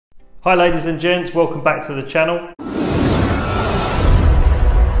Hi ladies and gents, welcome back to the channel.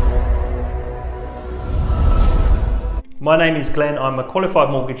 My name is Glenn, I'm a qualified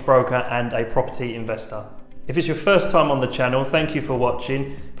mortgage broker and a property investor. If it's your first time on the channel, thank you for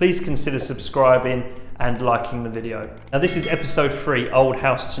watching. Please consider subscribing and liking the video. Now this is episode 3, old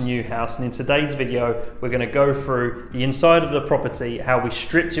house to new house, and in today's video we're going to go through the inside of the property, how we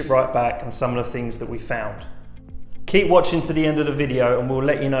stripped it right back and some of the things that we found. Keep watching to the end of the video and we'll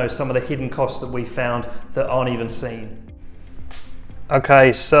let you know some of the hidden costs that we found that aren't even seen.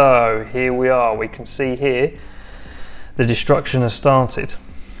 Okay, so here we are. We can see here the destruction has started.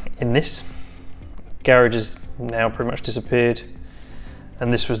 In this, garage has now pretty much disappeared,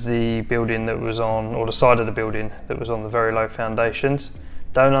 and this was the building that was on, or the side of the building that was on the very low foundations.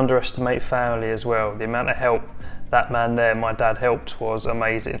 Don't underestimate family as well. The amount of help that man there, my dad, helped was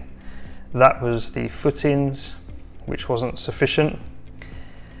amazing. That was the footings, which wasn't sufficient,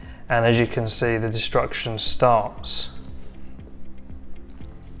 and as you can see the destruction starts.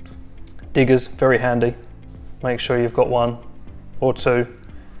 Diggers, very handy, make sure you've got one or two.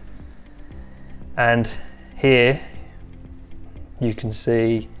 And here you can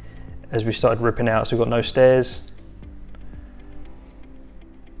see as we started ripping out, so we've got no stairs.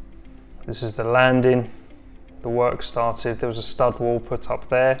 This is the landing, the work started, there was a stud wall put up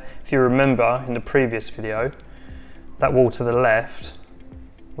there. If you remember in the previous video, that wall to the left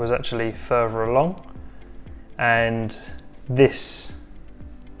was actually further along, and this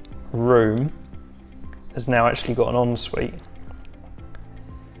room has now actually got an ensuite.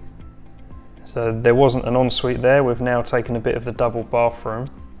 So there wasn't an ensuite there, we've now taken a bit of the double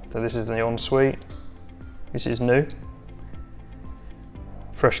bathroom. So this is the ensuite, this is new,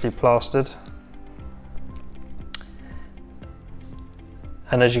 freshly plastered.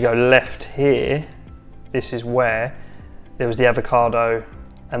 And as you go left here, this is where there was the avocado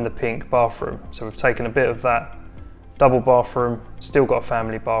and the pink bathroom. So we've taken a bit of that double bathroom, still got a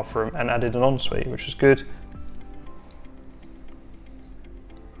family bathroom, and added an ensuite, which is good.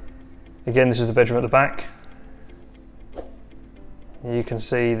 Again, this is the bedroom at the back. You can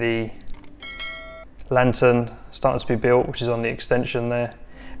see the lantern starting to be built, which is on the extension there.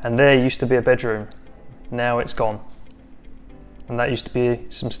 And there used to be a bedroom, now it's gone. And that used to be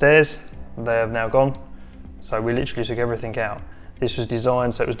some stairs, they have now gone. So we literally took everything out. This was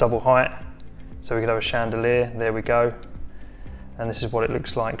designed so it was double height, so we could have a chandelier, there we go. And this is what it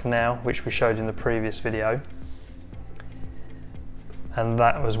looks like now, which we showed in the previous video. And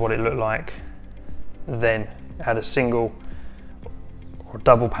that was what it looked like then. It had a single or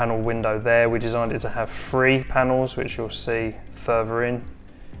double panel window there. We designed it to have 3 panels, which you'll see further in,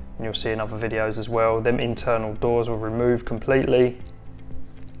 and you'll see in other videos as well. Them internal doors were removed completely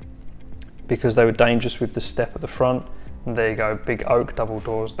because they were dangerous with the step at the front. And there you go, big oak double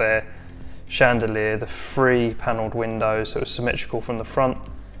doors there, chandelier, the 3 panelled windows, so it was symmetrical from the front.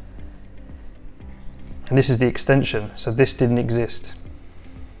 And this is the extension, so this didn't exist.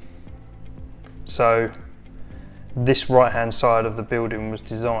 So this right hand side of the building was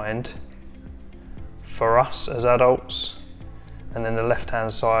designed for us as adults, and then the left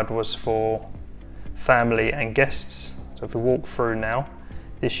hand side was for family and guests. So if we walk through now,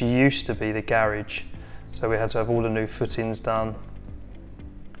 this used to be the garage, so we had to have all the new footings done.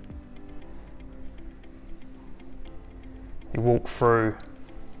 You walk through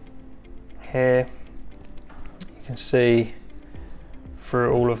here, you can see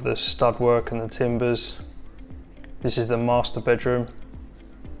through all of the stud work and the timbers. This is the master bedroom.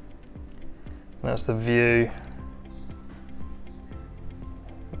 That's the view.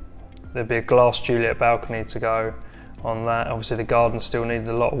 There'd be a glass Juliet balcony to go on that. Obviously the garden still needed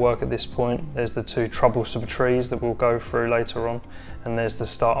a lot of work at this point. There's the 2 troublesome trees that we'll go through later on, and there's the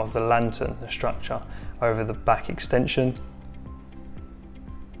start of the lantern, the structure over the back extension.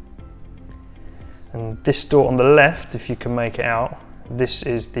 And this door on the left, if you can make it out, this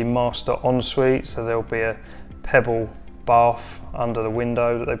is the master ensuite, so there'll be a pebble bath under the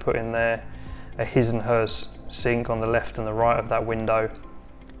window that they put in there, a his and hers sink on the left and the right of that window.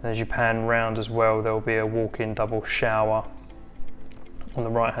 And as you pan round as well, there'll be a walk-in double shower on the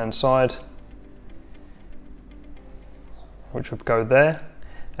right hand side, which would go there,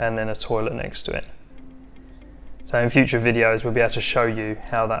 and then a toilet next to it. So in future videos we'll be able to show you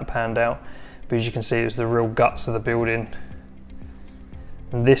how that panned out, but as you can see it was the real guts of the building.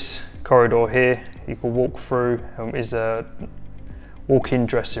 And this corridor here you can walk through is a walk-in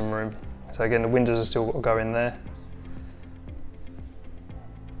dressing room. So again, the windows are still got to go in there.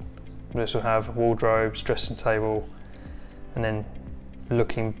 This will have wardrobes, dressing table, and then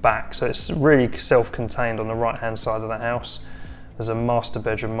looking back. So it's really self-contained on the right-hand side of the house. There's a master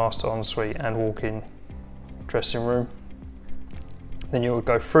bedroom, master ensuite and walk-in dressing room. Then you would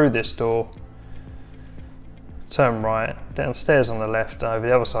go through this door, turn right, downstairs on the left, over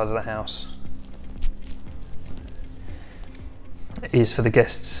the other side of the house is for the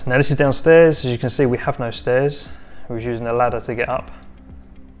guests. Now this is downstairs. As you can see, we have no stairs. We was using a ladder to get up.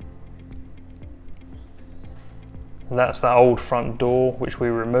 And that's that old front door which we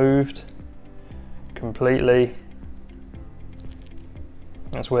removed completely.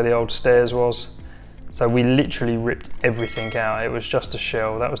 That's where the old stairs was. So we literally ripped everything out. It was just a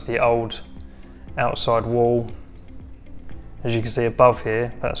shell. That was the old outside wall. As you can see above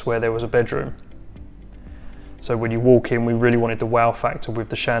here, that's where there was a bedroom. So when you walk in, we really wanted the wow factor with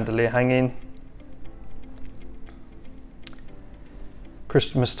the chandelier hanging.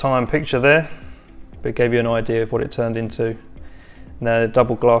 Christmas time picture there, but it gave you an idea of what it turned into. Now the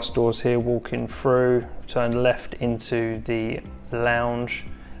double glass doors here, walking through, turn left into the lounge.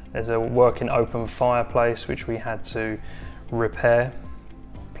 There's a working open fireplace which we had to repair,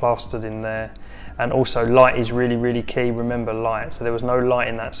 plastered in there. And also light is really, really key. Remember light. So there was no light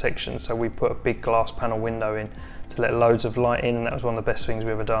in that section, so we put a big glass panel window in to let loads of light in, and that was one of the best things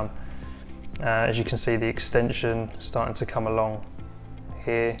we've ever done. As you can see, the extension starting to come along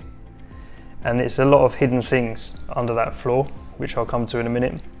here. And it's a lot of hidden things under that floor, which I'll come to in a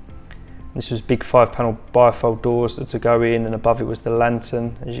minute. This was big 5-panel bifold doors to go in, and above it was the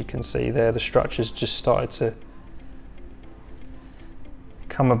lantern. As you can see there, the structures just started to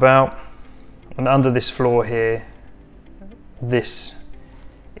come about. And under this floor here, this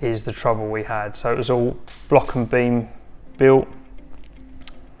is the trouble we had. So it was all block and beam built.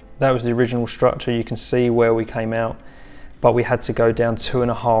 That was the original structure. You can see where we came out, but we had to go down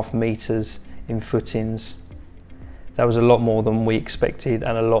 2.5 meters in footings. That was a lot more than we expected,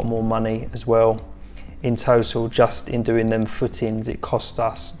 and a lot more money as well. In total, just in doing them footings, it cost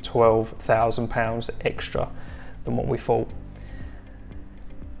us £12,000 extra than what we thought.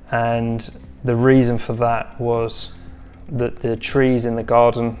 And the reason for that was that the trees in the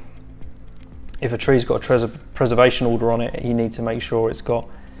garden, if a tree's got a preservation order on it, you need to make sure it's got,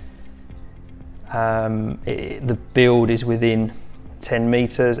 the build is within 10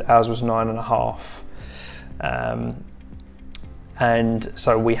 meters, ours was 9.5. And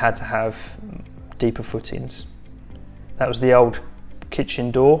so we had to have deeper footings. That was the old kitchen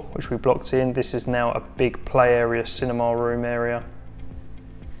door, which we blocked in. This is now a big play area, cinema room area.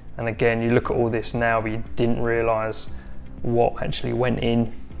 And again, you look at all this now, but you didn't realise what actually went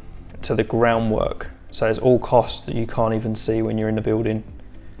in to the groundwork. So it's all costs that you can't even see when you're in the building.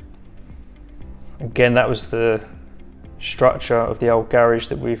 Again, that was the structure of the old garage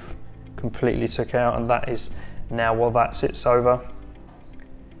that we've completely took out, and that is now what that sits over.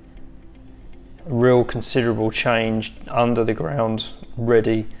 Real considerable change under the ground,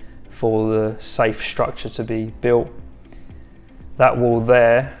 ready for the safe structure to be built. That wall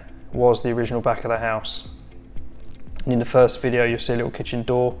there was the original back of the house. And in the first video, you'll see a little kitchen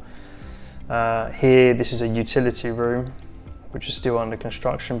door. Here, this is a utility room, which is still under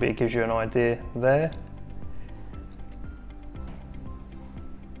construction, but it gives you an idea there.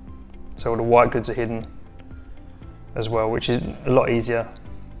 So all the white goods are hidden as well, which is a lot easier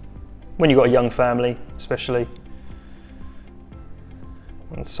when you've got a young family, especially.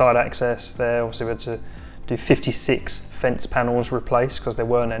 And side access there, obviously we had to do 56 fence panels replaced because there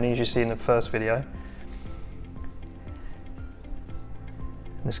weren't any, as you see in the first video.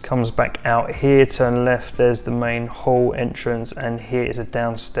 This comes back out here, turn left, there's the main hall entrance, and here is a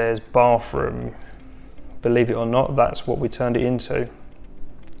downstairs bathroom. Believe it or not, that's what we turned it into.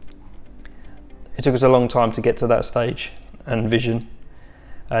 It took us a long time to get to that stage and vision.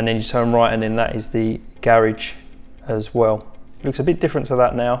 And then you turn right, and then that is the garage as well. Looks a bit different to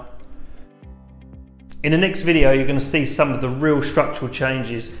that now. In the next video, you're going to see some of the real structural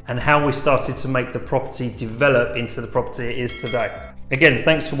changes and how we started to make the property develop into the property it is today. Again,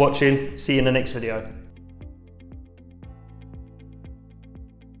 thanks for watching. See you in the next video.